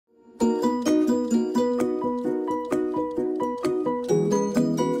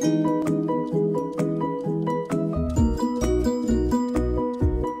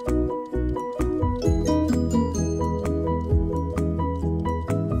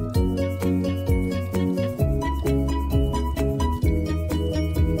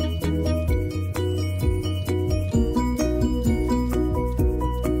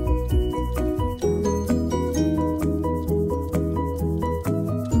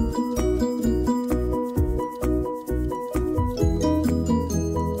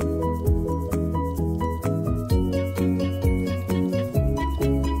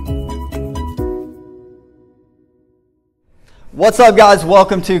What's up, guys?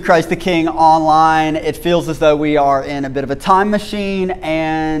 Welcome to Christ the King Online. It feels as though we are in a bit of a time machine,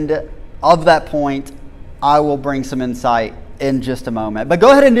 and of that point, I will bring some insight in just a moment. But go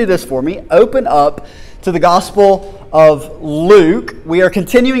ahead and do this for me. Open up to the Gospel of Luke. We are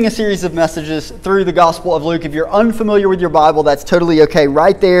continuing a series of messages through the Gospel of Luke. If you're unfamiliar with your Bible, that's totally okay.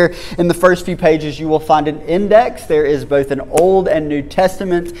 Right there in the first few pages, you will find an index. There is both an Old and New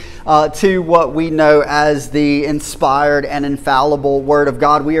Testament to what we know as the inspired and infallible Word of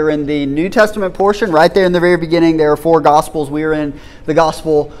God. We are in the New Testament portion. Right there in the very beginning, there are 4 Gospels. We are in the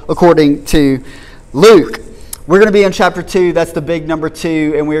Gospel according to Luke. We're going to be in chapter 2, that's the big number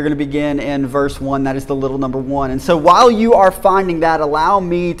 2, and we're going to begin in verse 1, that is the little number 1. And so while you are finding that, allow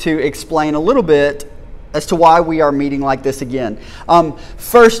me to explain a little bit as to why we are meeting like this again.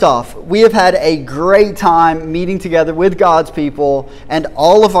 First off, we have had a great time meeting together with God's people and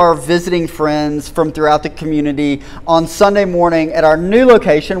all of our visiting friends from throughout the community on Sunday morning at our new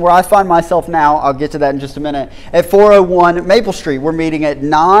location where I find myself now. I'll get to that in just a minute. At 401 Maple Street. We're meeting at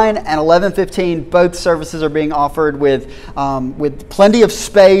 9 and 11:15. Both services are being offered with plenty of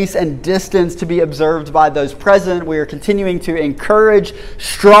space and distance to be observed by those present. We are continuing to encourage,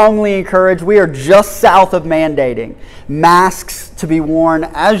 strongly encourage. We are just south of mandating masks to be worn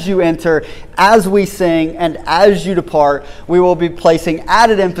as you enter, as we sing, and as you depart. We will be placing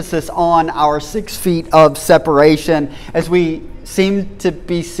added emphasis on our 6 feet of separation as we seem to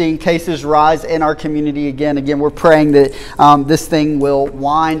be seeing cases rise in our community again. Again, we're praying that this thing will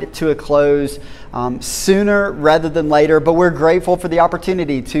wind to a close sooner rather than later, but we're grateful for the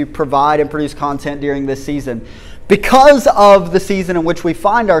opportunity to provide and produce content during this season. Because of the season in which we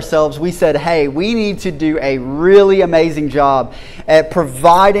find ourselves, we said, hey, we need to do a really amazing job at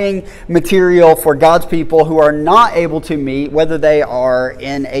providing material for God's people who are not able to meet, whether they are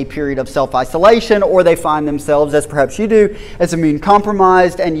in a period of self-isolation or they find themselves, as perhaps you do, as immune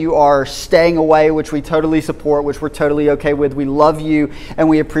compromised and you are staying away, which we totally support, which we're totally okay with. We love you and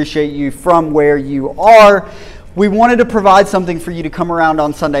we appreciate you from where you are. We wanted to provide something for you to come around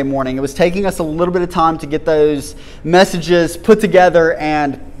on Sunday morning. It was taking us a little bit of time to get those messages put together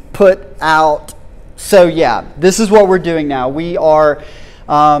and put out. So yeah, this is what we're doing now. We are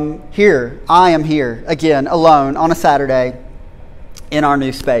here. I am here again, alone on a Saturday in our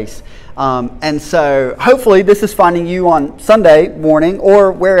new space. And so hopefully this is finding you on Sunday morning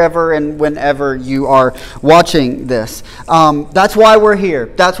or wherever and whenever you are watching this. That's why we're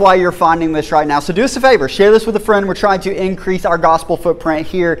here. That's why you're finding this right now. So do us a favor. Share this with a friend. We're trying to increase our gospel footprint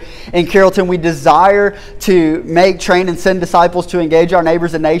here in Carrollton. We desire to make, train, and send disciples to engage our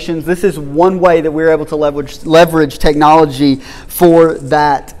neighbors and nations. This is one way that we're able to leverage technology for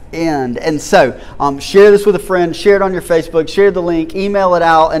that end. And so share this with a friend, share it on your Facebook, share the link, email it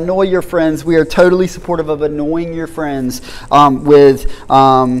out, annoy your friends. We are totally supportive of annoying your friends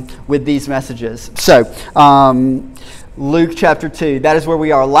with these messages. So Luke chapter 2, that is where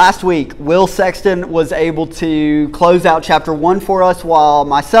we are. Last week, Will Sexton was able to close out chapter 1 for us while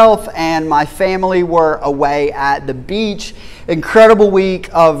myself and my family were away at the beach. Incredible week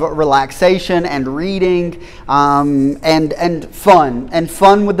of relaxation and reading and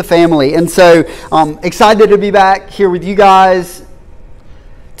fun with the family. And so excited to be back here with you guys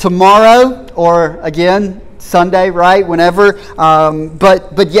tomorrow, or again Sunday, right? Whenever.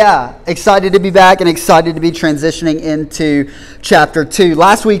 But yeah, excited to be back and excited to be transitioning into chapter 2.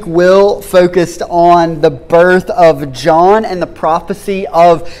 Last week, Will focused on the birth of John and the prophecy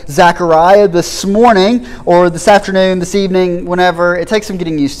of Zechariah. This morning, or this afternoon, this evening, whenever, it takes some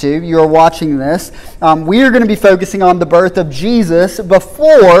getting used to. You're watching this. We are going to be focusing on the birth of Jesus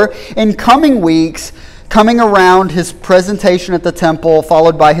before, in coming weeks, coming around his presentation at the temple,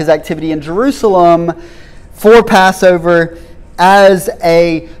 followed by his activity in Jerusalem for Passover as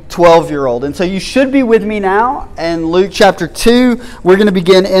a 12-year-old. And so you should be with me now in Luke chapter 2. We're going to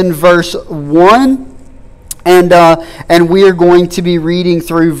begin in verse 1, and we are going to be reading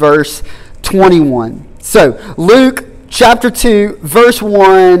through verse 21. So Luke chapter 2, verse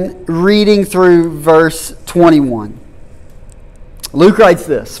 1, reading through verse 21. Luke writes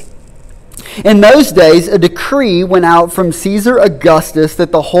this. In those days, a decree went out from Caesar Augustus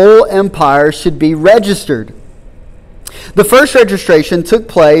that the whole empire should be registered. The first registration took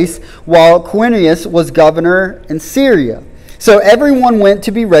place while Quirinius was governor in Syria. So everyone went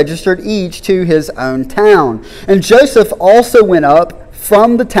to be registered, each to his own town. And Joseph also went up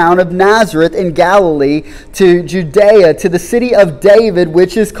from the town of Nazareth in Galilee to Judea, to the city of David,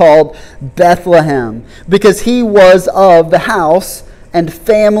 which is called Bethlehem, because he was of the house and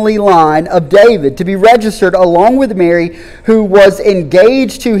family line of David, to be registered along with Mary, who was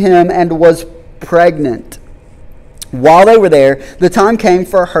engaged to him and was pregnant. While they were there, the time came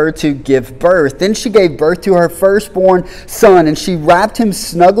for her to give birth. Then she gave birth to her firstborn son, and she wrapped him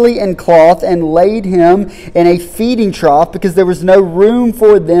snugly in cloth and laid him in a feeding trough because there was no room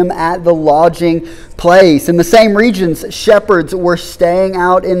for them at the lodging place. In the same regions, shepherds were staying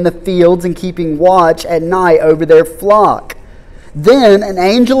out in the fields and keeping watch at night over their flock. Then an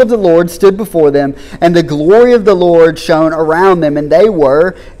angel of the Lord stood before them, and the glory of the Lord shone around them, and they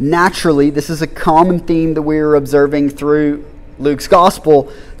were, naturally, this is a common theme that we are observing through Luke's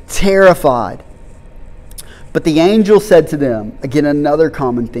gospel, terrified. But the angel said to them, again another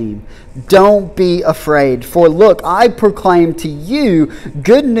common theme, "Don't be afraid, for look, I proclaim to you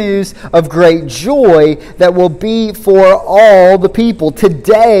good news of great joy that will be for all the people.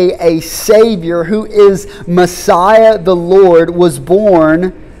 Today a Savior, who is Messiah the Lord, was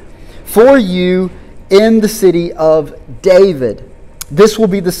born for you in the city of David. This will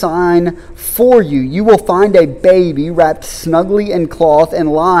be the sign for you. You will find a baby wrapped snugly in cloth and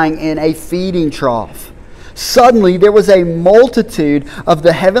lying in a feeding trough." Suddenly there was a multitude of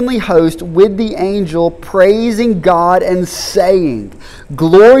the heavenly host with the angel praising God and saying,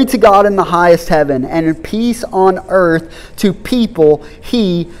 "Glory to God in the highest heaven, and peace on earth to people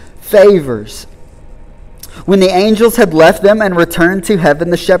he favors." When the angels had left them and returned to heaven,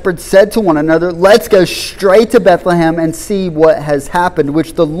 the shepherds said to one another, "Let's go straight to Bethlehem and see what has happened,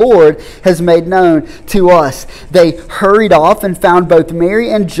 which the Lord has made known to us." They hurried off and found both Mary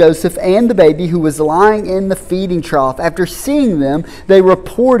and Joseph and the baby who was lying in the feeding trough. After seeing them, they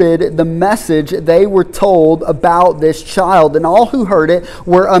reported the message they were told about this child, and all who heard it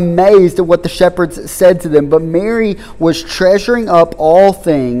were amazed at what the shepherds said to them. But Mary was treasuring up all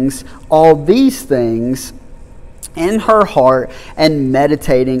these things in her heart and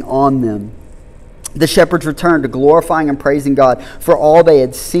meditating on them. The shepherds returned, glorifying and praising God for all they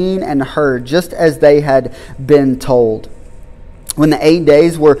had seen and heard, just as they had been told. When the 8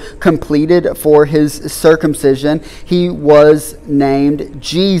 days were completed for his circumcision, he was named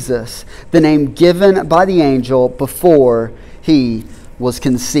Jesus, the name given by the angel before he was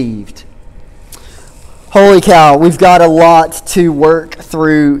conceived. Holy cow, we've got a lot to work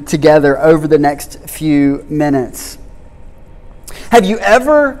through together over the next few minutes. Have you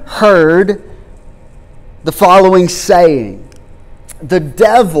ever heard the following saying? The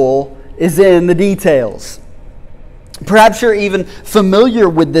devil is in the details. Perhaps you're even familiar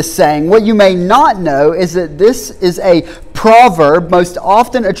with this saying. What you may not know is that this is a proverb most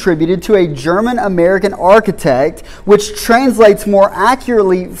often attributed to a German-American architect, which translates more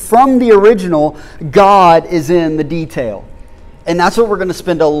accurately from the original, "God is in the detail." And that's what we're going to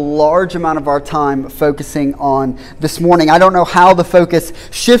spend a large amount of our time focusing on this morning. I don't know how the focus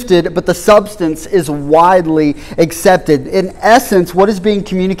shifted, but the substance is widely accepted. In essence, what is being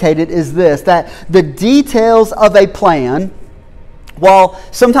communicated is this, that the details of a plan, while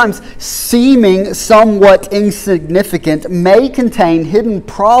sometimes seeming somewhat insignificant, may contain hidden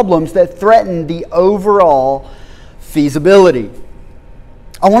problems that threaten the overall feasibility.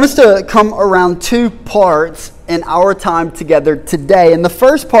 I want us to come around two parts in our time together today. And the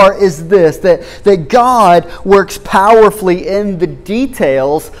first part is this, that God works powerfully in the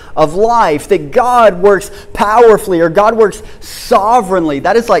details of life. That God works powerfully, or God works sovereignly.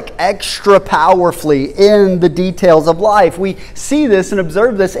 That is like extra powerfully in the details of life. We see this and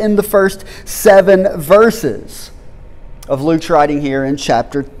observe this in the first 7 verses of Luke's writing here in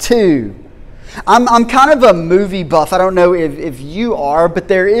chapter 2. I'm kind of a movie buff. I don't know if you are, but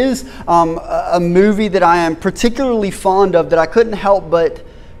there is a movie that I am particularly fond of that I couldn't help but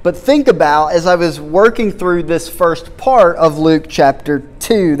think about as I was working through this first part of Luke chapter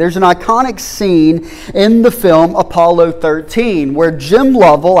 2. There's an iconic scene in the film Apollo 13 where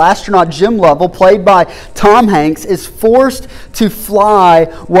astronaut Jim Lovell, played by Tom Hanks, is forced to fly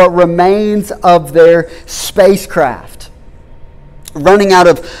what remains of their spacecraft. Running out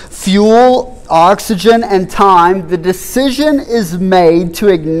of fuel, oxygen, and time, the decision is made to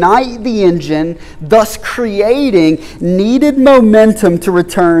ignite the engine, thus creating needed momentum to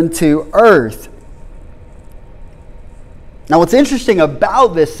return to Earth. Now, what's interesting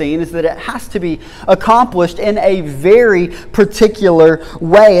about this scene is that it has to be accomplished in a very particular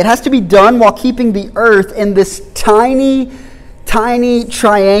way. It has to be done while keeping the Earth in this tiny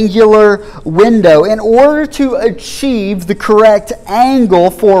triangular window in order to achieve the correct angle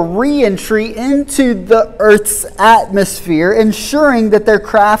for re-entry into the Earth's atmosphere, ensuring that their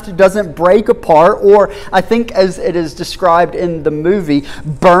craft doesn't break apart or, I think as it is described in the movie,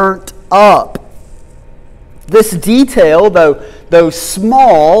 burnt up. This detail, though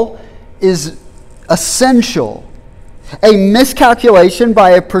small, is essential. A miscalculation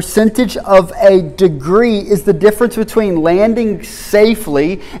by a percentage of a degree is the difference between landing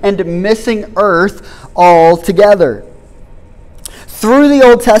safely and missing Earth altogether. Through the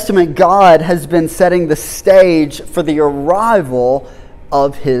Old Testament, God has been setting the stage for the arrival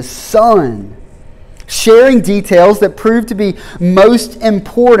of His Son, sharing details that prove to be most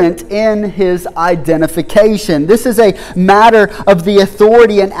important in His identification. This is a matter of the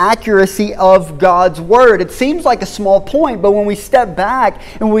authority and accuracy of God's Word. It seems like a small point, but when we step back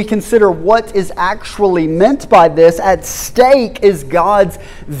and we consider what is actually meant by this, at stake is God's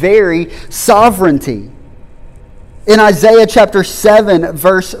very sovereignty. In Isaiah chapter 7,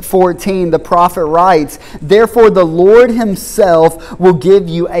 verse 14, the prophet writes, "Therefore the Lord Himself will give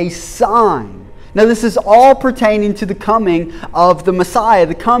you a sign." Now, this is all pertaining to the coming of the Messiah,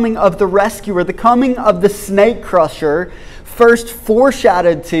 the coming of the rescuer, the coming of the snake crusher, first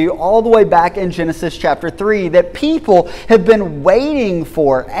foreshadowed to all the way back in Genesis chapter 3, that people have been waiting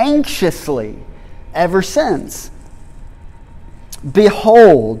for anxiously ever since.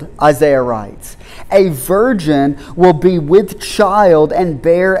 "Behold," Isaiah writes, "a virgin will be with child and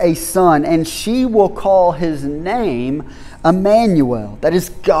bear a son, and she will call his name Emmanuel." That is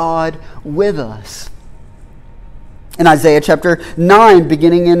God with us. In Isaiah chapter 9,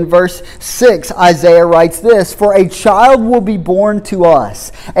 beginning in verse 6, Isaiah writes this, "For a child will be born to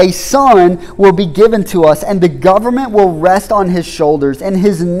us, a son will be given to us, and the government will rest on his shoulders, and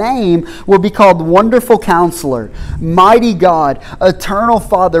his name will be called Wonderful Counselor, Mighty God, Eternal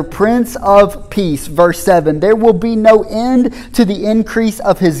Father, Prince of Peace." Verse 7, "There will be no end to the increase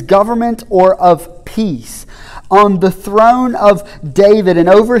of his government or of peace on the throne of David and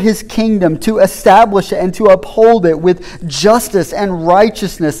over his kingdom, to establish it and to uphold it with justice and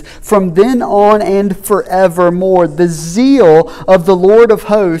righteousness from then on and forevermore. The zeal of the Lord of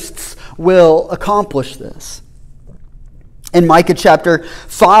hosts will accomplish this." In Micah chapter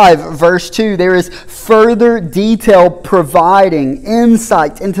 5, verse 2, there is further detail providing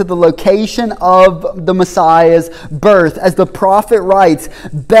insight into the location of the Messiah's birth. As the prophet writes,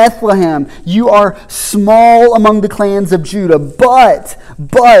 "Bethlehem, you are small among the clans of Judah, but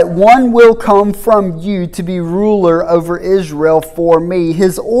one will come from you to be ruler over Israel for me.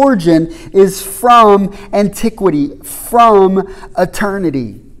 His origin is from antiquity, from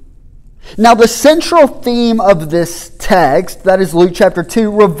eternity." Now, the central theme of this text, that is Luke chapter 2,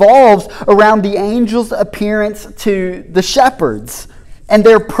 revolves around the angel's appearance to the shepherds and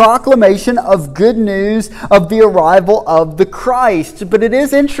their proclamation of good news of the arrival of the Christ. But it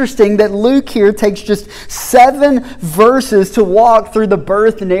is interesting that Luke here takes just 7 verses to walk through the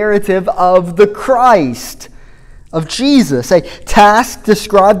birth narrative of the Christ, of Jesus, a task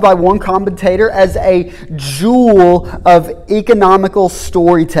described by one commentator as a jewel of economical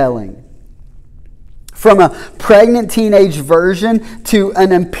storytelling. From a pregnant teenage virgin to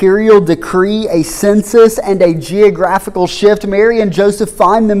an imperial decree, a census, and a geographical shift, Mary and Joseph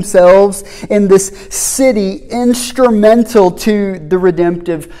find themselves in this city instrumental to the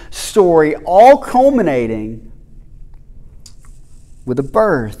redemptive story, all culminating with a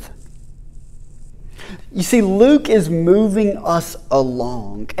birth. You see, Luke is moving us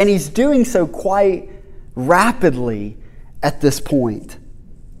along, and he's doing so quite rapidly at this point.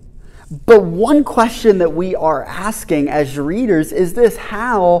 But one question that we are asking as readers is this: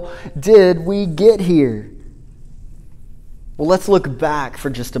 how did we get here? Well, let's look back for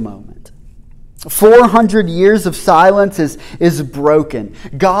just a moment. 400 years of silence is broken.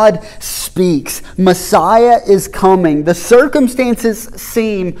 God speaks. Messiah is coming. The circumstances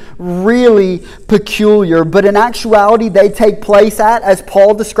seem really peculiar, but in actuality they take place at, as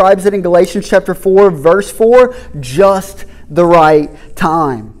Paul describes it in Galatians chapter 4, verse 4, just the right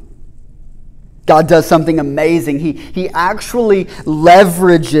time. God does something amazing. He actually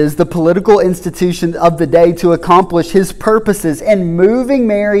leverages the political institutions of the day to accomplish His purposes in moving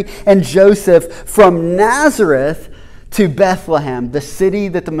Mary and Joseph from Nazareth to Bethlehem, the city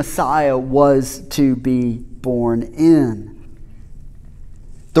that the Messiah was to be born in.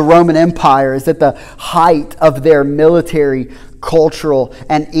 The Roman Empire is at the height of their military, cultural,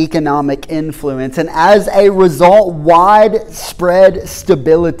 and economic influence, and as a result, widespread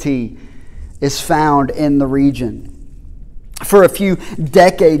stability is found in the region. For a few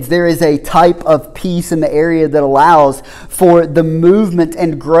decades, there is a type of peace in the area that allows for the movement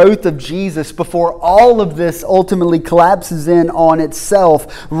and growth of Jesus before all of this ultimately collapses in on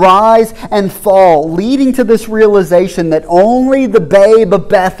itself. Rise and fall, leading to this realization that only the babe of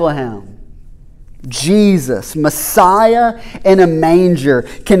Bethlehem, Jesus, Messiah in a manger,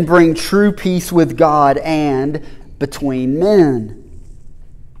 can bring true peace with God and between men.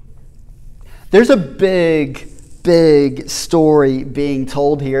 There's a big big story being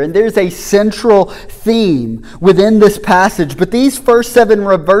told here. And there's a central theme within this passage. But these first 7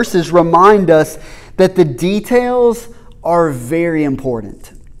 verses remind us that the details are very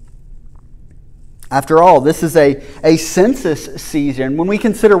important. After all, this is a census season. When we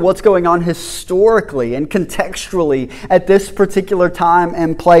consider what's going on historically and contextually at this particular time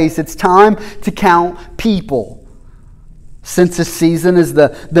and place, it's time to count people. Census season is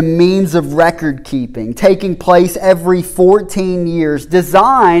the means of record keeping, taking place every 14 years,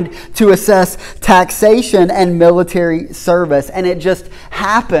 designed to assess taxation and military service. And it just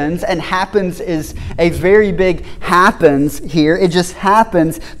happens, and happens is a very big happens here. It just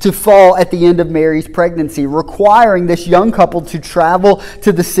happens to fall at the end of Mary's pregnancy, requiring this young couple to travel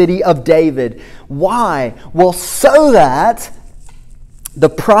to the city of David. Why? Well, so that the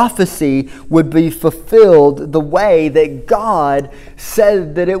prophecy would be fulfilled the way that God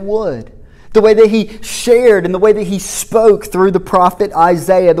said that it would. The way that He shared and the way that He spoke through the prophet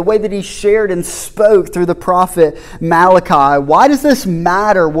Isaiah. The way that He shared and spoke through the prophet Malachi. Why does this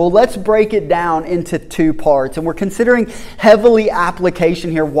matter? Well, let's break it down into 2 parts. And we're considering heavily application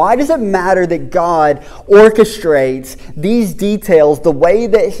here. Why does it matter that God orchestrates these details the way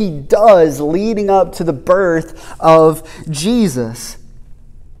that He does leading up to the birth of Jesus?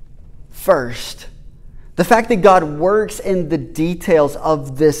 First, the fact that God works in the details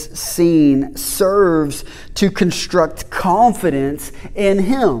of this scene serves to construct confidence in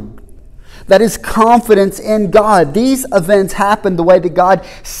Him. That is confidence in God. These events happen the way that God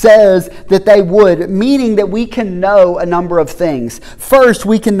says that they would, meaning that we can know a number of things. First,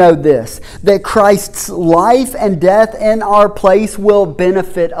 we can know this, that Christ's life and death in our place will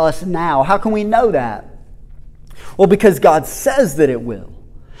benefit us now. How can we know that? Well, because God says that it will.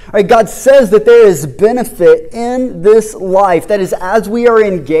 Right, God says that there is benefit in this life. That is, as we are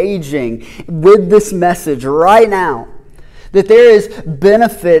engaging with this message right now, that there is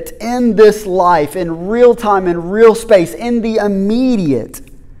benefit in this life, in real time, in real space, in the immediate,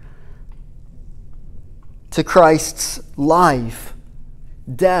 to Christ's life,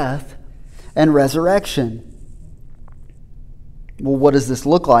 death, and resurrection. Well, what does this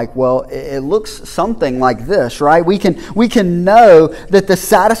look like? Well, it looks something like this, right? We can know that the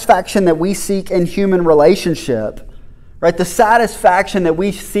satisfaction that we seek in human relationship, right? The satisfaction that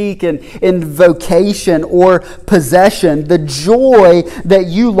we seek in vocation or possession, the joy that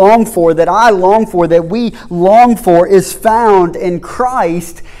you long for, that I long for, that we long for, is found in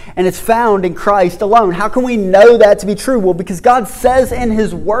Christ, and it's found in Christ alone. How can we know that to be true? Well, because God says in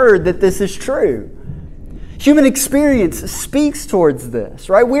His Word that this is true. Human experience speaks towards this,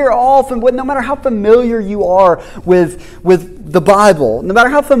 right? We are all, no matter how familiar you are with the Bible, no matter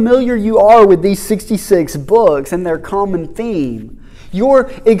how familiar you are with these 66 books and their common theme, your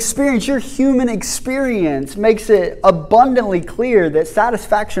experience, your human experience makes it abundantly clear that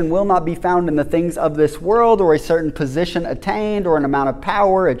satisfaction will not be found in the things of this world or a certain position attained or an amount of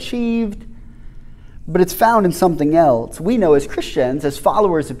power achieved. But it's found in something else. We know as Christians, as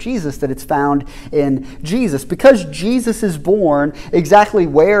followers of Jesus, that it's found in Jesus. Because Jesus is born exactly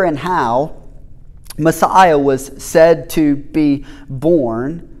where and how Messiah was said to be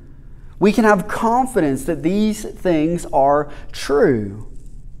born, we can have confidence that these things are true.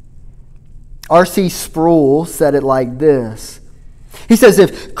 R.C. Sproul said it like this. He says,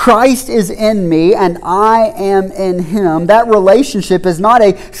 if Christ is in me and I am in Him, that relationship is not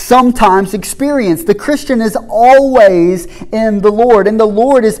a sometimes experience. The Christian is always in the Lord, and the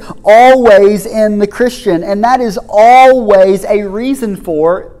Lord is always in the Christian. And that is always a reason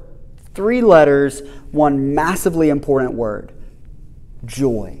for 3 letters, 1 massively important word: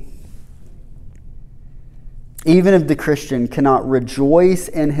 joy. Even if the Christian cannot rejoice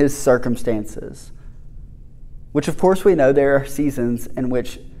in his circumstances, which of course we know there are seasons in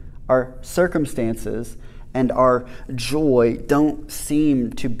which our circumstances and our joy don't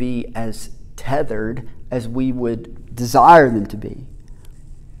seem to be as tethered as we would desire them to be.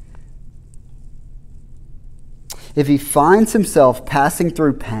 If he finds himself passing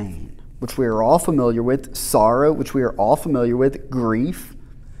through pain, which we are all familiar with, sorrow, which we are all familiar with, grief,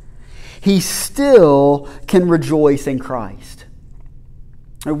 he still can rejoice in Christ.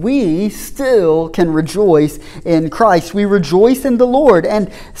 We still can rejoice in Christ. We rejoice in the Lord.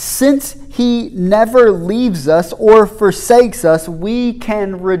 And since He never leaves us or forsakes us, we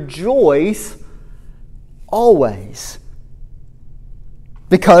can rejoice always.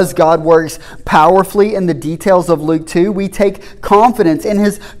 Because God works powerfully in the details of Luke 2, we take confidence in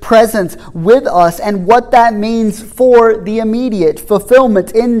His presence with us and what that means for the immediate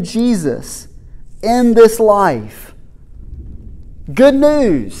fulfillment in Jesus in this life. Good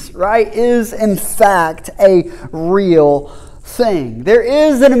news, right, is in fact a real thing. There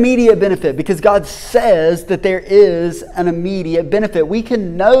is an immediate benefit because God says that there is an immediate benefit. We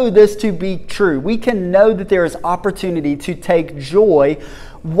can know this to be true. We can know that there is opportunity to take joy.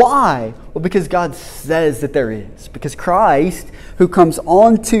 Why? Well, because God says that there is. Because Christ, who comes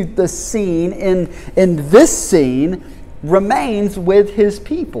onto the scene in this scene, remains with His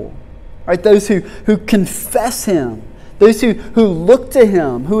people. Right? Those who confess Him. Those who look to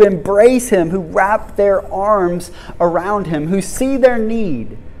Him, who embrace Him, who wrap their arms around Him, who see their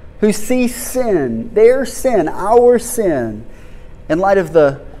need, who see sin, their sin, our sin, in light of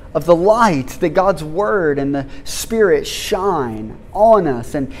the light that God's Word and the Spirit shine on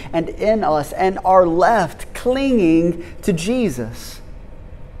us and in us, and are left clinging to Jesus.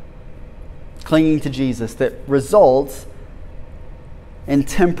 Clinging to Jesus that results in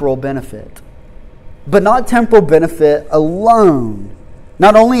temporal benefit. But not temporal benefit alone.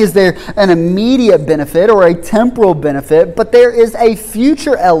 Not only is there an immediate benefit or a temporal benefit, but there is a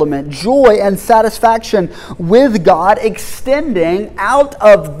future element, joy and satisfaction with God extending out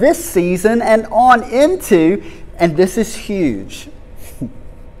of this season and on into, and this is huge.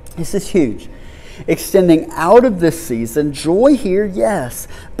 This is huge. Extending out of this season, joy here, yes,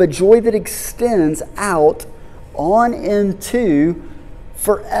 but joy that extends out on into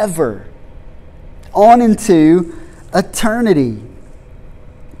forever. On into eternity.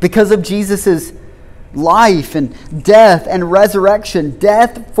 Because of Jesus' life and death and resurrection,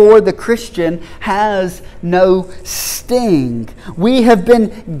 death for the Christian has no sting. We have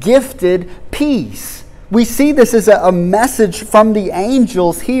been gifted peace. We see this as a message from the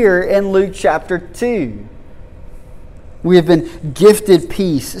angels here in Luke chapter 2. We have been gifted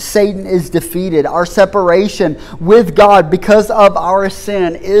peace. Satan is defeated. Our separation with God because of our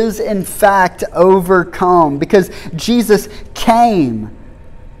sin is in fact overcome. Because Jesus came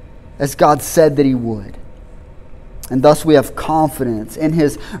as God said that He would. And thus we have confidence in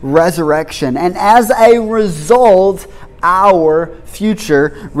His resurrection. And as a result, our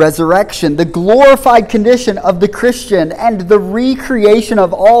future resurrection. The glorified condition of the Christian and the recreation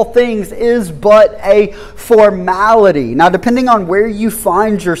of all things is but a formality. Now, depending on where you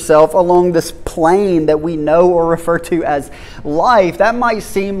find yourself along this plane that we know or refer to as life, that might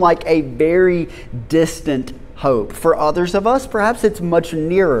seem like a very distant hope. For others of us, perhaps it's much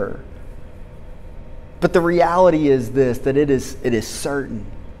nearer. But the reality is this, that it is certain.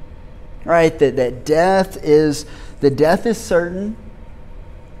 Right? That death is certain.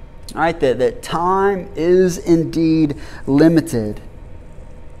 Right? That time is indeed limited.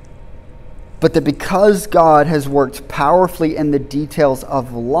 But that because God has worked powerfully in the details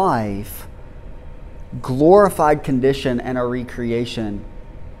of life, glorified condition and a recreation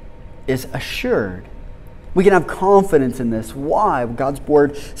is assured. We can have confidence in this. Why? God's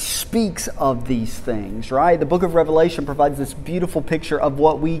Word speaks of these things, right? The book of Revelation provides this beautiful picture of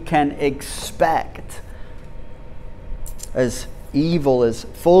what we can expect as evil is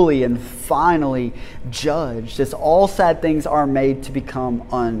fully and finally judged, as all sad things are made to become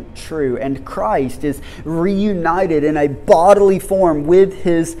untrue, and Christ is reunited in a bodily form with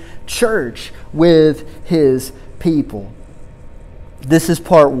His church, with His people. This is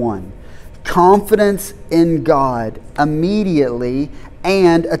part one. Confidence in God immediately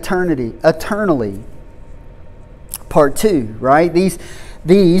and eternally. Part two, right?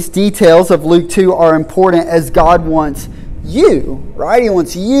 These details of Luke 2 are important as God wants you, right? He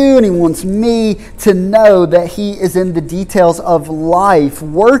wants you and He wants me to know that He is in the details of life,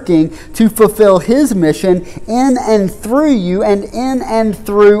 working to fulfill His mission in and through you and in and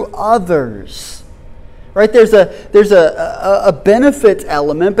through others. Right? There's a benefit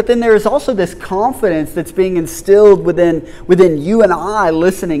element, but then there is also this confidence that's being instilled within you and I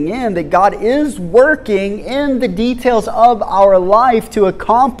listening in, that God is working in the details of our life to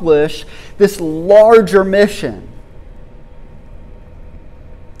accomplish this larger mission.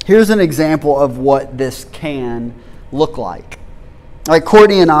 Here's an example of what this can look like. Like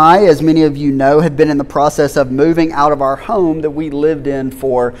Courtney and I, as many of you know, have been in the process of moving out of our home that we lived in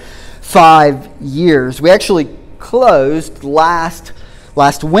for 5 years. We actually closed last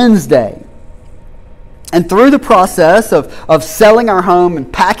Wednesday. And through the process of selling our home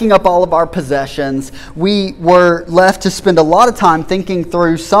and packing up all of our possessions, we were left to spend a lot of time thinking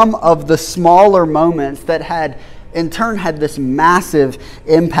through some of the smaller moments that had in turn had this massive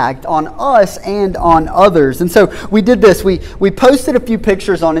impact on us and on others. And so we did this. We posted a few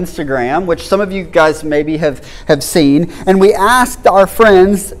pictures on Instagram, which some of you guys maybe have seen, and we asked our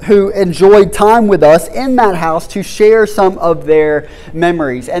friends who enjoyed time with us in that house to share some of their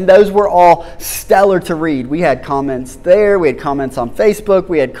memories. And those were all stellar to read. We had comments there, we had comments on Facebook,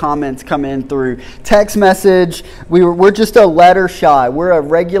 we had comments come in through text message. We're just a letter shy. We're a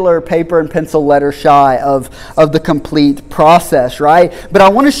regular paper and pencil letter shy of the complete process, right? But I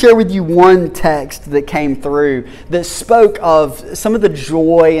want to share with you one text that came through that spoke of some of the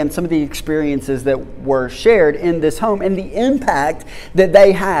joy and some of the experiences that were shared in this home and the impact that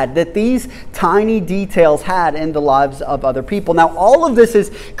they had, that these tiny details had in the lives of other people. Now, all of this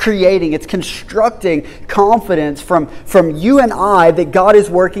is it's constructing confidence from you and I that God is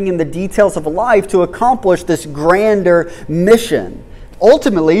working in the details of life to accomplish this grander mission.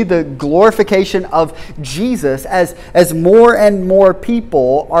 Ultimately, the glorification of Jesus as more and more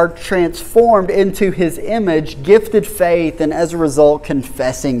people are transformed into His image, gifted faith, and as a result,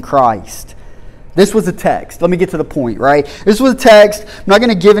 confessing Christ. This was a text. Let me get to the point, right? This was a text. I'm not going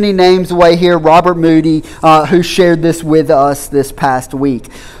to give any names away here. Robert Moody, who shared this with us this past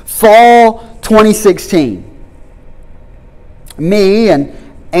week. Fall 2016. Me and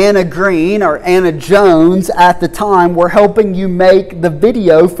Anna Green, or Anna Jones at the time, were helping you make the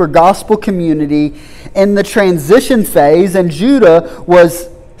video for Gospel Community in the transition phase, and Judah was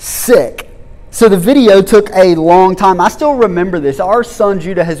sick. So the video took a long time. I still remember this. Our son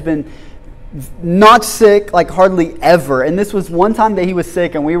Judah has been not sick like hardly ever, and this was one time that he was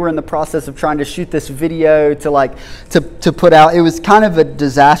sick, and we were in the process of trying to shoot this video to put out. It was kind of a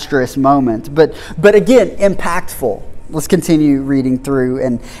disastrous moment, but again, impactful. Let's continue reading through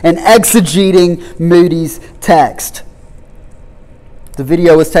and exegeting Moody's text. The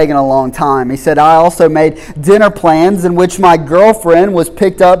video was taking a long time. He said, I also made dinner plans in which my girlfriend was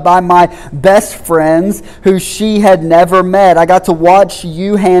picked up by my best friends who she had never met. I got to watch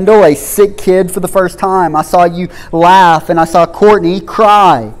you handle a sick kid for the first time. I saw you laugh, and I saw Courtney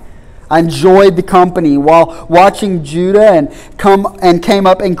cry. I enjoyed the company while watching Judah and came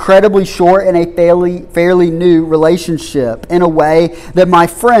up incredibly short in a fairly new relationship in a way that my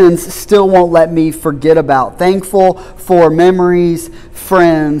friends still won't let me forget about. Thankful for memories,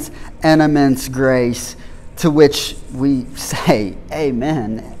 friends, and immense grace, to which we say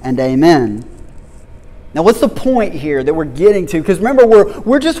amen and amen. Now, what's the point here that we're getting to? Because remember,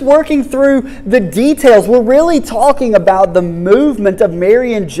 we're just working through the details. We're really talking about the movement of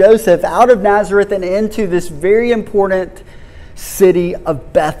Mary and Joseph out of Nazareth and into this very important city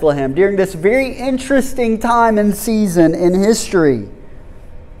of Bethlehem during this very interesting time and season in history.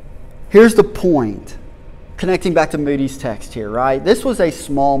 Here's the point, connecting back to Moody's text here, right? This was a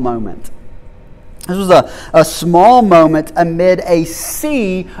small moment. This was a small moment amid a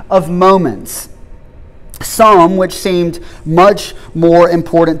sea of moments. Some which seemed much more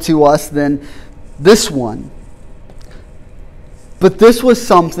important to us than this one. But this was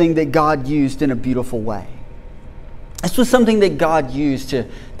something that God used in a beautiful way. This was something that God used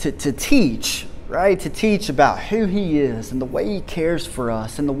to teach, right? To teach about who He is and the way He cares for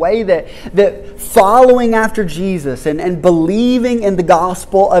us and the way that following after Jesus and believing in the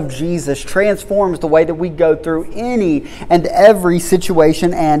gospel of Jesus transforms the way that we go through any and every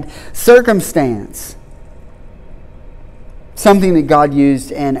situation and circumstance. Something that God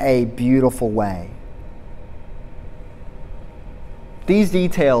used in a beautiful way. These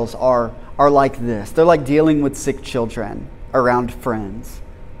details are like this. They're like dealing with sick children around friends,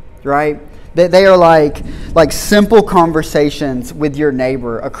 right? They are like simple conversations with your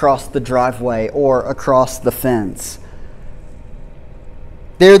neighbor across the driveway or across the fence.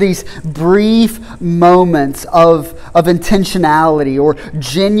 There are these brief moments of intentionality or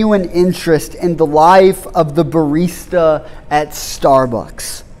genuine interest in the life of the barista at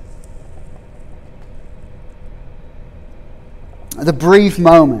Starbucks. The brief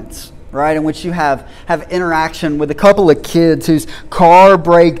moments, right, in which you have interaction with a couple of kids whose car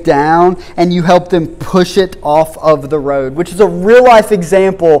break down and you help them push it off of the road, which is a real life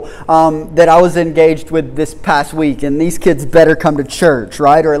example that I was engaged with this past week. And these kids better come to church,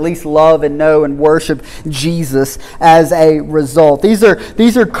 right, or at least love and know and worship Jesus as a result. These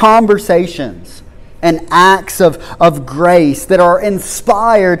are conversations and acts of grace that are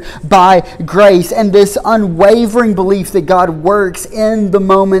inspired by grace and this unwavering belief that God works in the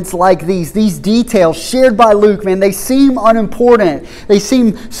moments like these. These details shared by Luke, man, they seem unimportant. They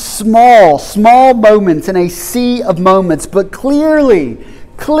seem small moments in a sea of moments, but clearly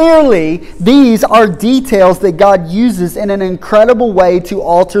Clearly, these are details that God uses in an incredible way to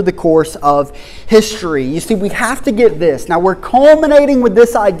alter the course of history. You see, we have to get this. Now, we're culminating with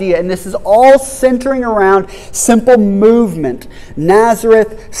this idea, and this is all centering around simple movement.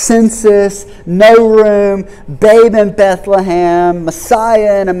 Nazareth, census, no room, babe in Bethlehem,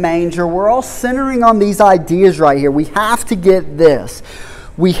 Messiah in a manger. We're all centering on these ideas right here. We have to get this.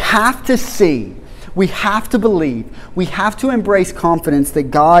 We have to see. We have to believe, we have to embrace confidence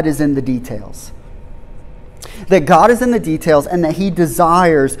that God is in the details. That God is in the details and that He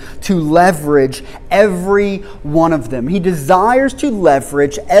desires to leverage every one of them. He desires to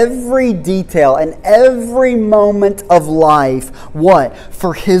leverage every detail and every moment of life. What?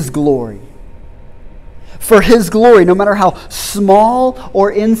 For His glory. For His glory, no matter how small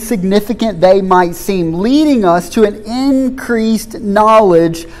or insignificant they might seem, leading us to an increased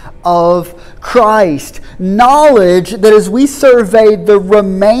knowledge of Christ. Knowledge that as we survey the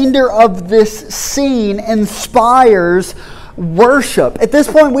remainder of this scene inspires worship. At this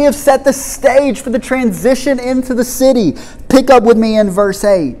point, we have set the stage for the transition into the city. Pick up with me in verse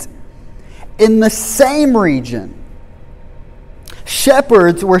 8. In the same region,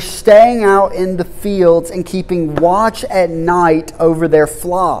 shepherds were staying out in the fields and keeping watch at night over their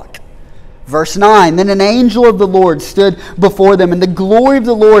flock. Verse 9, then an angel of the Lord stood before them, and the glory of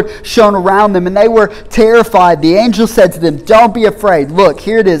the Lord shone around them, and they were terrified. The angel said to them, don't be afraid. Look,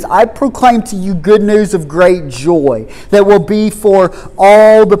 here it is. I proclaim to you good news of great joy that will be for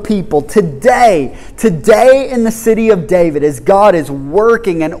all the people. Today in the city of David, as God is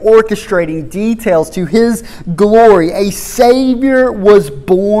working and orchestrating details to His glory, a Savior was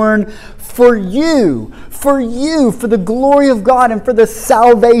born for you, for the glory of God and for the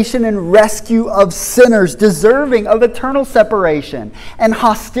salvation and rescue of sinners deserving of eternal separation and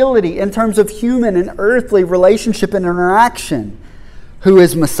hostility in terms of human and earthly relationship and interaction, who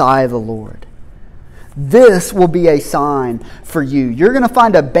is Messiah the Lord. This will be a sign for you. You're going to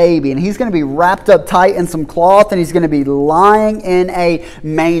find a baby, and he's going to be wrapped up tight in some cloth, and he's going to be lying in a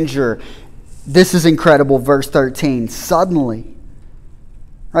manger. This is incredible. Verse 13. Suddenly,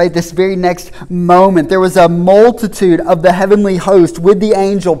 right, this very next moment, there was a multitude of the heavenly host with the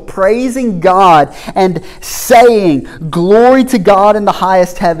angel praising God and saying, glory to God in the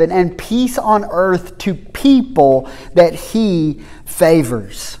highest heaven and peace on earth to people that He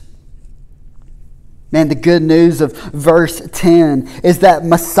favors. Man, the good news of verse 10 is that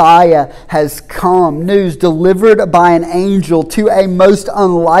Messiah has come. News delivered by an angel to a most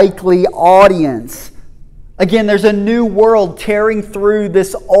unlikely audience. Again, there's a new world tearing through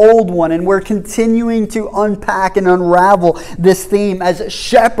this old one, and we're continuing to unpack and unravel this theme as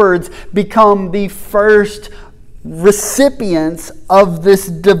shepherds become the first recipients of this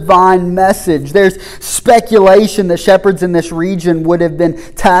divine message. There's speculation that shepherds in this region would have been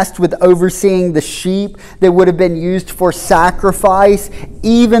tasked with overseeing the sheep that would have been used for sacrifice.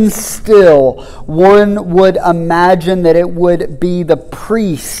 Even still, one would imagine that it would be the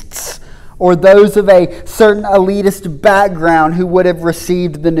priests or those of a certain elitist background who would have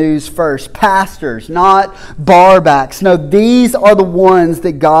received the news first. Pastors, not barbacks. No, these are the ones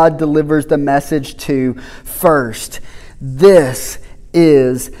that God delivers the message to first. This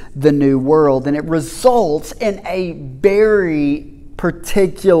is the new world, and it results in a very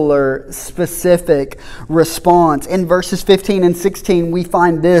particular, specific response. In verses 15 and 16, we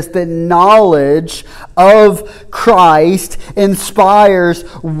find this, that knowledge of Christ inspires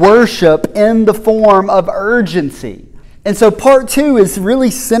worship in the form of urgency. And so part 2 is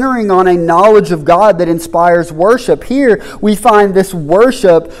really centering on a knowledge of God that inspires worship. Here we find this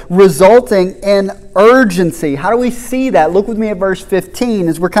worship resulting in urgency. How do we see that? Look with me at verse 15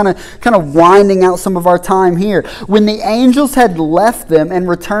 as we're kind of winding out some of our time here. When the angels had left them and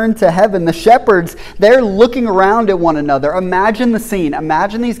returned to heaven, the shepherds, they're looking around at one another. Imagine the scene.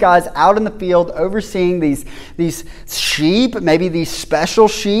 Imagine these guys out in the field overseeing these sheep, maybe these special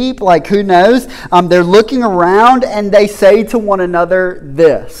sheep, like who knows. They're looking around and they say to one another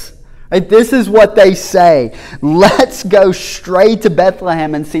this. Right? This is what they say. Let's go straight to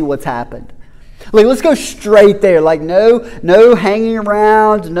Bethlehem and see what's happened. Like, let's go straight there. Like, no hanging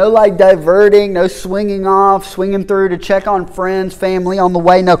around, no like diverting, no swinging off, swinging through to check on friends, family on the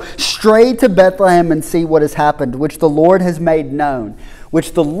way. No, straight to Bethlehem and see what has happened, which the Lord has made known.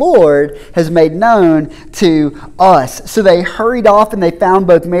 Which the Lord has made known to us. So they hurried off and they found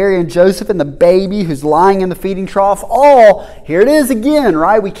both Mary and Joseph and the baby who's lying in the feeding trough. All, here it is again,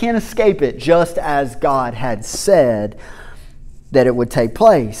 right? We can't escape it. Just as God had said that it would take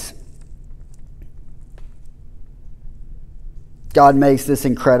place. God makes this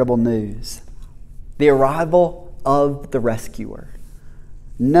incredible news. The arrival of the rescuer.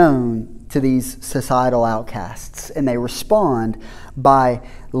 known to these societal outcasts, and they respond by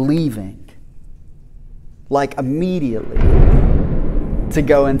leaving, like immediately, to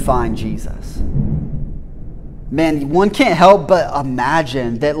go and find Jesus. Man, one can't help but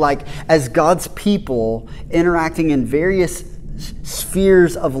imagine that, like, as God's people interacting in various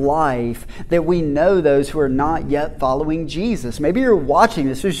spheres of life, that we know those who are not yet following Jesus. Maybe you're watching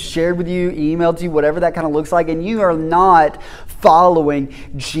this, was shared with you, emailed to you, whatever that kind of looks like, and you are not following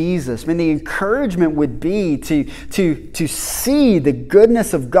Jesus. I mean, the encouragement would be to see the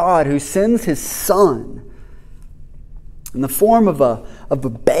goodness of God who sends His Son in the form of a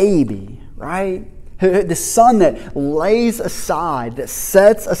baby, right? The Son that lays aside, that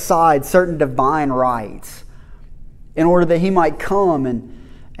sets aside certain divine rights in order that He might come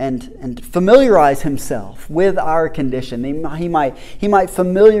and familiarize Himself with our condition. He might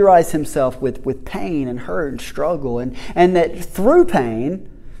familiarize Himself with pain and hurt and struggle, and that through pain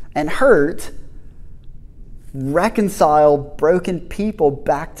and hurt, reconcile broken people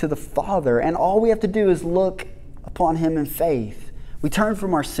back to the Father. And all we have to do is look upon Him in faith. We turn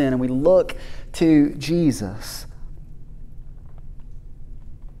from our sin and we look to Jesus.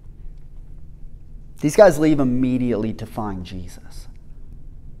 These guys leave immediately to find Jesus.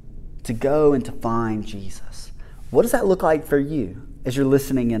 To go and to find Jesus. What does that look like for you as you're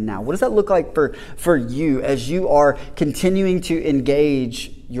listening in now? What does that look like for you as you are continuing to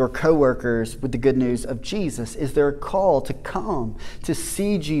engage your coworkers with the good news of Jesus? Is there a call to come, to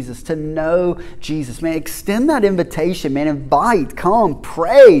see Jesus, to know Jesus? Man, extend that invitation, man. Invite, come,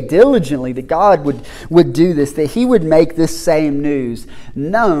 pray diligently that God would do this, that He would make this same news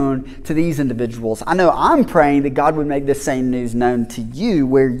known to these individuals. I know I'm praying that God would make this same news known to you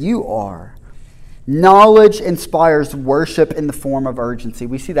where you are. Knowledge inspires worship in the form of urgency.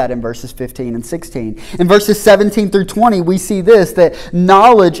 We see that in verses 15 and 16. In verses 17 through 20, we see this, that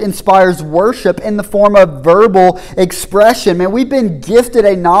knowledge inspires worship in the form of verbal expression. Man, we've been gifted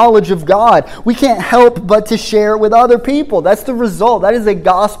a knowledge of God. We can't help but to share it with other people. That's the result. That is a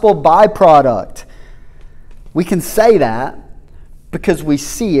gospel byproduct. We can say that because we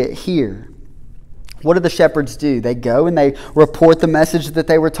see it here. What do the shepherds do? They go and they report the message that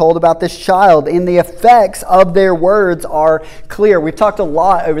they were told about this child, and the effects of their words are clear. We've talked a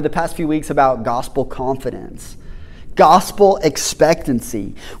lot over the past few weeks about gospel confidence, gospel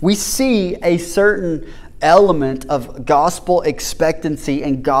expectancy. We see a certain element of gospel expectancy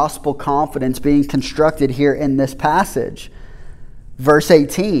and gospel confidence being constructed here in this passage. Verse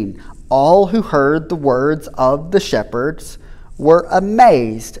 18, all who heard the words of the shepherds were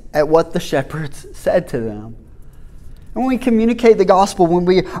amazed at what the shepherds said to them. And when we communicate the gospel, when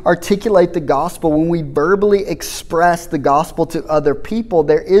we articulate the gospel, when we verbally express the gospel to other people,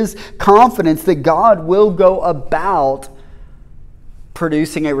 there is confidence that God will go about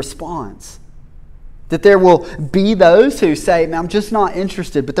producing a response. That there will be those who say, man, I'm just not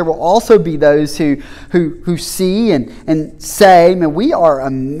interested. But there will also be those who see and say, man, we are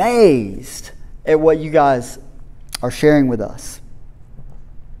amazed at what you guys are sharing with us.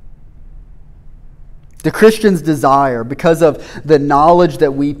 The Christian's desire, because of the knowledge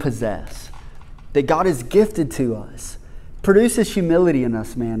that we possess, that God has gifted to us, produces humility in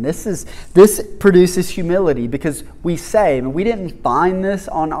us, man. This produces humility because we say, and we didn't find this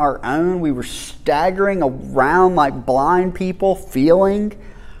on our own. We were staggering around like blind people, feeling.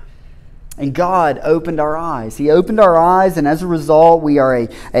 And God opened our eyes. He opened our eyes, and as a result, we are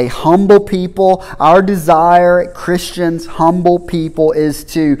a humble people. Our desire, Christians, humble people, is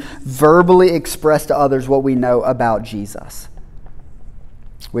to verbally express to others what we know about Jesus.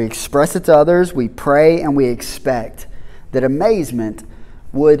 We express it to others, we pray, and we expect that amazement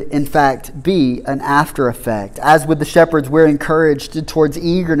would in fact be an after effect. As with the shepherds, we're encouraged towards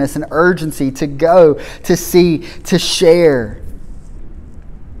eagerness and urgency to go, to see, to share.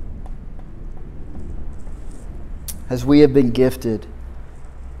 As we have been gifted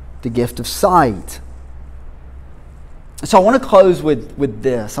the gift of sight. So I want to close with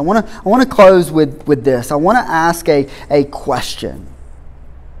this. I want to close with this. I want to ask a question.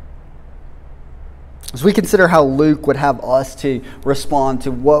 As we consider how Luke would have us to respond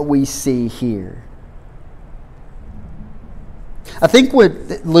to what we see here. I think what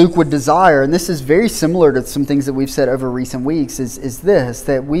Luke would desire, and this is very similar to some things that we've said over recent weeks, is this,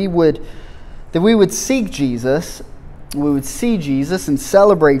 that we would seek Jesus. We would see Jesus and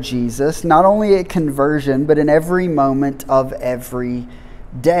celebrate Jesus, not only at conversion, but in every moment of every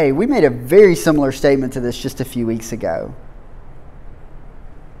day. We made a very similar statement to this just a few weeks ago.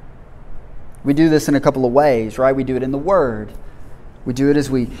 We do this in a couple of ways, right? We do it in the Word. We do it as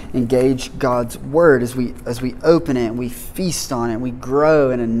we engage God's word, as we open it, and we feast on it, and we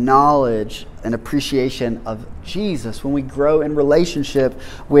grow in a knowledge and appreciation of Jesus. When we grow in relationship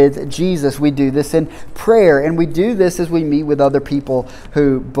with Jesus, we do this in prayer, and we do this as we meet with other people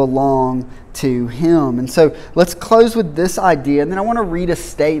who belong to Him. And so let's close with this idea, and then I want to read a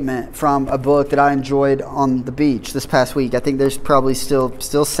statement from a book that I enjoyed on the beach this past week. I think there's probably still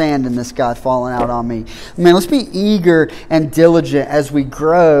sand in this guy falling out on me. Man, let's be eager and diligent as we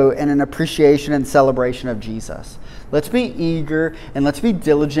grow in an appreciation and celebration of Jesus. Let's be eager and let's be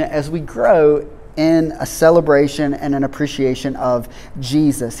diligent as we grow in a celebration and an appreciation of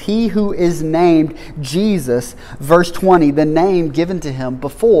Jesus. He who is named Jesus, verse 20, the name given to him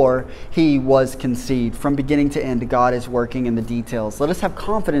before he was conceived. From beginning to end, God is working in the details. Let us have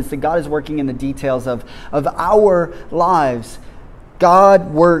confidence that God is working in the details of our lives.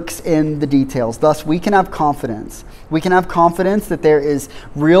 God works in the details. Thus, we can have confidence. We can have confidence that there is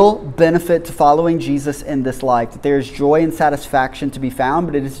real benefit to following Jesus in this life, that there is joy and satisfaction to be found,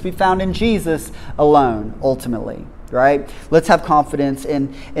 but it is to be found in Jesus alone, ultimately. Right? Let's have confidence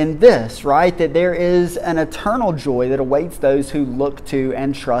in this, right? That there is an eternal joy that awaits those who look to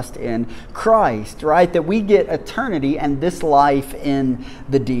and trust in Christ, right? That we get eternity and this life in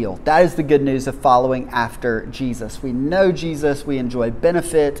the deal. That is the good news of following after Jesus. We know Jesus, we enjoy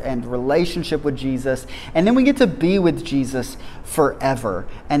benefit and relationship with Jesus, and then we get to be with Jesus forever.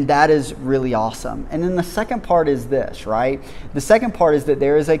 And that is really awesome. And then the second part is this, right? The second part is that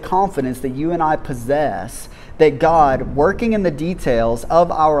there is a confidence that you and I possess that God, working in the details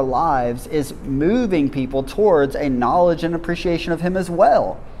of our lives, is moving people towards a knowledge and appreciation of Him as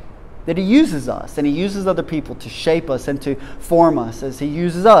well. That He uses us and He uses other people to shape us and to form us as He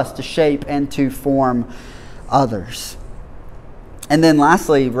uses us to shape and to form others. And then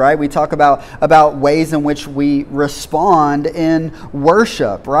lastly, right, we talk about ways in which we respond in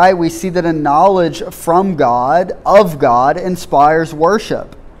worship, right? We see that a knowledge from God, of God, inspires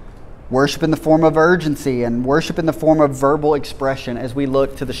worship. Worship in the form of urgency and worship in the form of verbal expression as we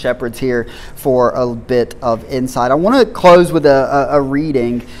look to the shepherds here for a bit of insight. I want to close with a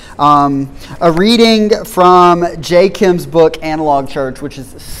reading. A reading from J. Kim's book, Analog Church, which is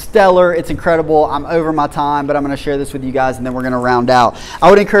stellar. It's incredible. I'm over my time, but I'm going to share this with you guys and then we're going to round out. I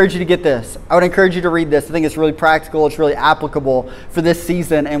would encourage you to get this. I would encourage you to read this. I think it's really practical. It's really applicable for this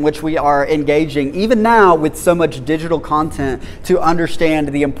season in which we are engaging, even now with so much digital content, to understand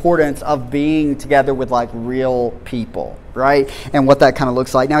the importance of being together with like real people, right? And what that kind of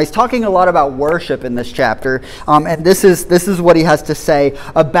looks like. Now, he's talking a lot about worship in this chapter, and this is what he has to say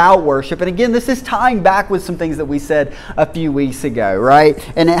about worship. And again, this is tying back with some things that we said a few weeks ago, right?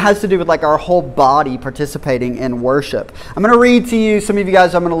 And it has to do with like our whole body participating in worship. I'm going to read to you. Some of you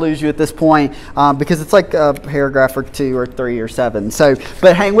guys, I'm going to lose you at this point because it's like a paragraph or 2 or 3 or 7. So,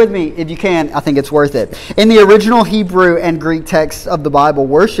 but hang with me if you can. I think it's worth it. In the original Hebrew and Greek texts of the Bible,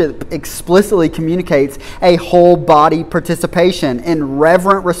 worship explicitly communicates a whole body participation in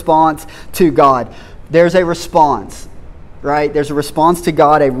reverent response to God. There's a response, right? There's a response to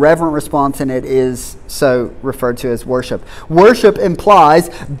God, a reverent response, and it is so referred to as worship. Worship implies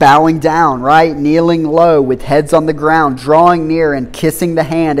bowing down, right? Kneeling low with heads on the ground, drawing near and kissing the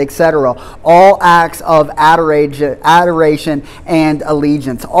hand, etc. All acts of adoration and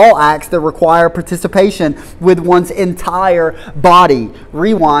allegiance. All acts that require participation with one's entire body.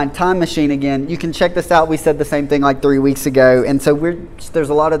 Rewind, time machine again. You can check this out. We said the same thing like 3 weeks ago. And so there's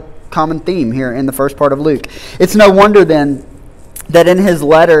a lot of common theme here in the first part of Luke. It's no wonder then that in his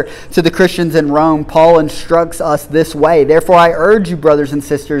letter to the Christians in Rome, Paul instructs us this way. Therefore, I urge you, brothers and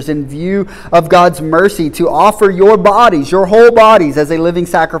sisters, in view of God's mercy, to offer your bodies, your whole bodies, as a living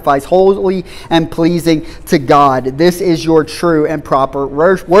sacrifice, holy and pleasing to God. This is your true and proper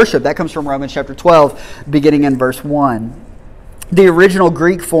worship. That comes from Romans chapter 12, beginning in verse 1. The original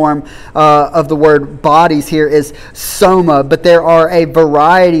Greek form of the word bodies here is soma, but there are a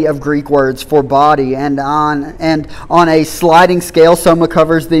variety of Greek words for body, and on a sliding scale, soma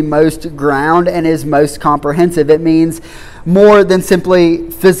covers the most ground and is most comprehensive. It means more than simply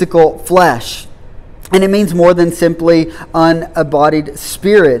physical flesh. And it means more than simply unembodied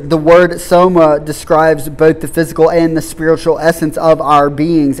spirit. The word soma describes both the physical and the spiritual essence of our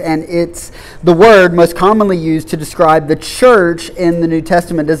beings. And it's the word most commonly used to describe the church in the New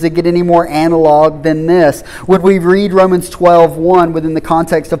Testament. Does it get any more analog than this? When we read Romans 12:1 within the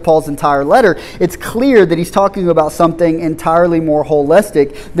context of Paul's entire letter, it's clear that he's talking about something entirely more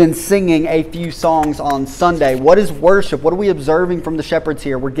holistic than singing a few songs on Sunday. What is worship? What are we observing from the shepherds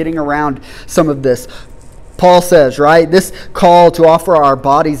here? We're getting around some of this. Paul says, right, this call to offer our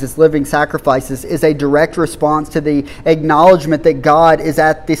bodies as living sacrifices is a direct response to the acknowledgement that God is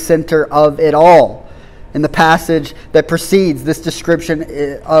at the center of it all. In the passage that precedes this description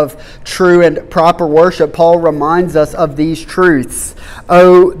of true and proper worship, Paul reminds us of these truths.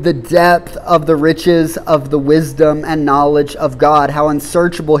 Oh, the depth of the riches of the wisdom and knowledge of God, how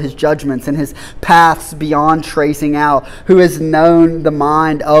unsearchable His judgments and His paths beyond tracing out. Who has known the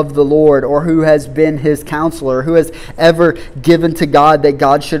mind of the Lord, or who has been His counselor? Who has ever given to God that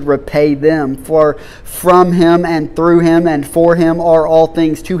God should repay them? For from Him and through Him and for Him are all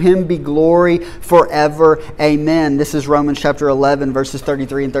things. To Him be glory forever. Amen. This is Romans chapter 11, verses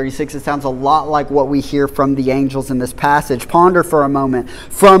 33 and 36. It sounds a lot like what we hear from the angels in this passage. Ponder for a moment.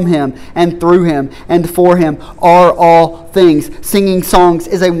 From Him and through Him and for Him are all things. Singing songs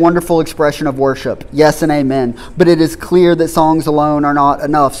is a wonderful expression of worship. Yes and amen. But it is clear that songs alone are not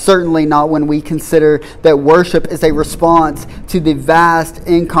enough. Certainly not when we consider that worship is a response to the vast,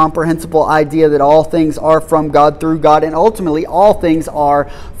 incomprehensible idea that all things are from God, through God, and ultimately all things are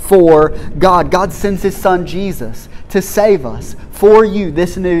for God. God sends His Son Jesus to save us. For you,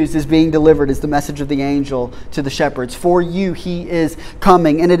 this news is being delivered as the message of the angel to the shepherds. For you, He is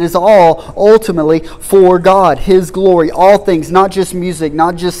coming. And it is all ultimately for God, His glory. All things, not just music,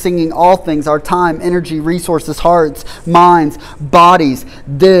 not just singing, all things, our time, energy, resources, hearts, minds, bodies.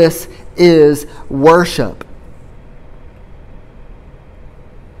 This is worship.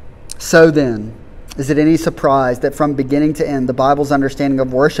 So then, is it any surprise that from beginning to end, the Bible's understanding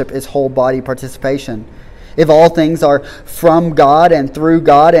of worship is whole body participation? If all things are from God and through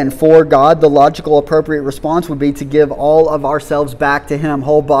God and for God, the logical appropriate response would be to give all of ourselves back to Him,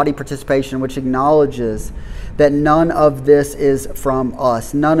 whole body participation, which acknowledges that none of this is from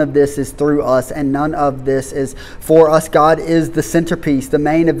us, none of this is through us, and none of this is for us. God is the centerpiece, the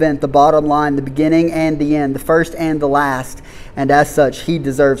main event, the bottom line, the beginning and the end, the first and the last. And as such, He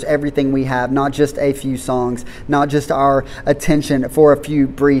deserves everything we have, not just a few songs, not just our attention for a few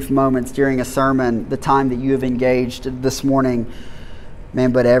brief moments during a sermon, the time that you have engaged this morning,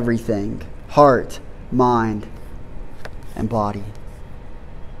 man, but everything. Heart, mind, and body.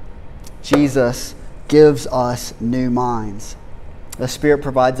 Jesus gives us new minds. The Spirit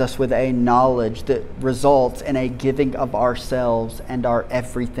provides us with a knowledge that results in a giving of ourselves and our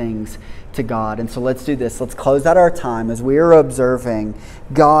everythings to God. And so let's do this. Let's close out our time as we are observing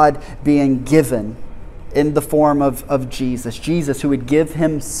God being given in the form of Jesus. Jesus, who would give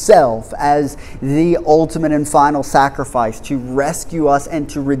Himself as the ultimate and final sacrifice to rescue us and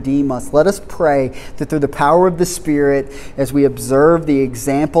to redeem us. Let us pray that through the power of the Spirit, as we observe the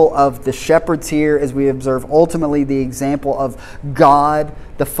example of the shepherds here, as we observe ultimately the example of God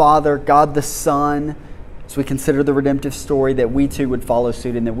the Father, God the Son, as we consider the redemptive story, that we too would follow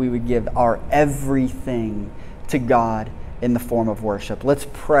suit and that we would give our everything to God in the form of worship. Let's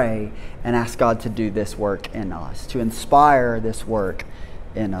pray and ask God to do this work in us, to inspire this work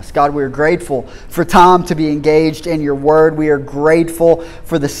in us. God, we are grateful for time to be engaged in Your Word. We are grateful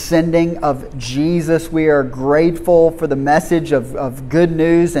for the sending of Jesus. We are grateful for the message of good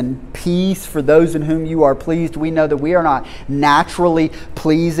news and peace for those in whom You are pleased. We know that we are not naturally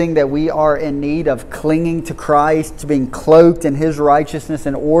pleasing, that we are in need of clinging to Christ, to being cloaked in His righteousness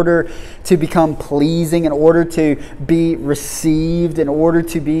in order to become pleasing, in order to be received, in order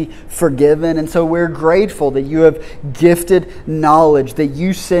to be forgiven. And so we're grateful that You have gifted knowledge, that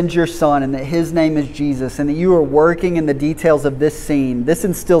You send Your Son and that His name is Jesus, and that You are working in the details of this scene. This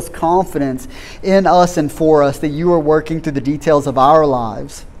instills confidence in us and for us that You are working through the details of our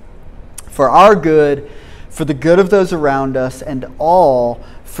lives for our good, for the good of those around us, and all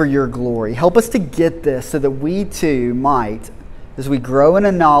for Your glory. Help us to get this so that we too might, as we grow in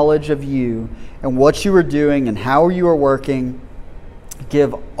a knowledge of You and what You are doing and how You are working,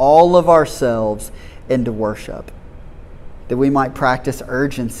 give all of ourselves into worship. That we might practice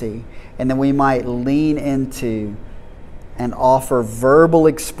urgency, and that we might lean into and offer verbal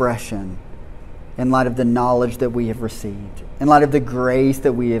expression in light of the knowledge that we have received, in light of the grace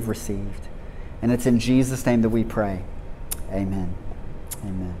that we have received. And it's in Jesus' name that we pray. Amen.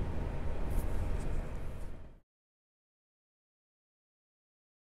 Amen.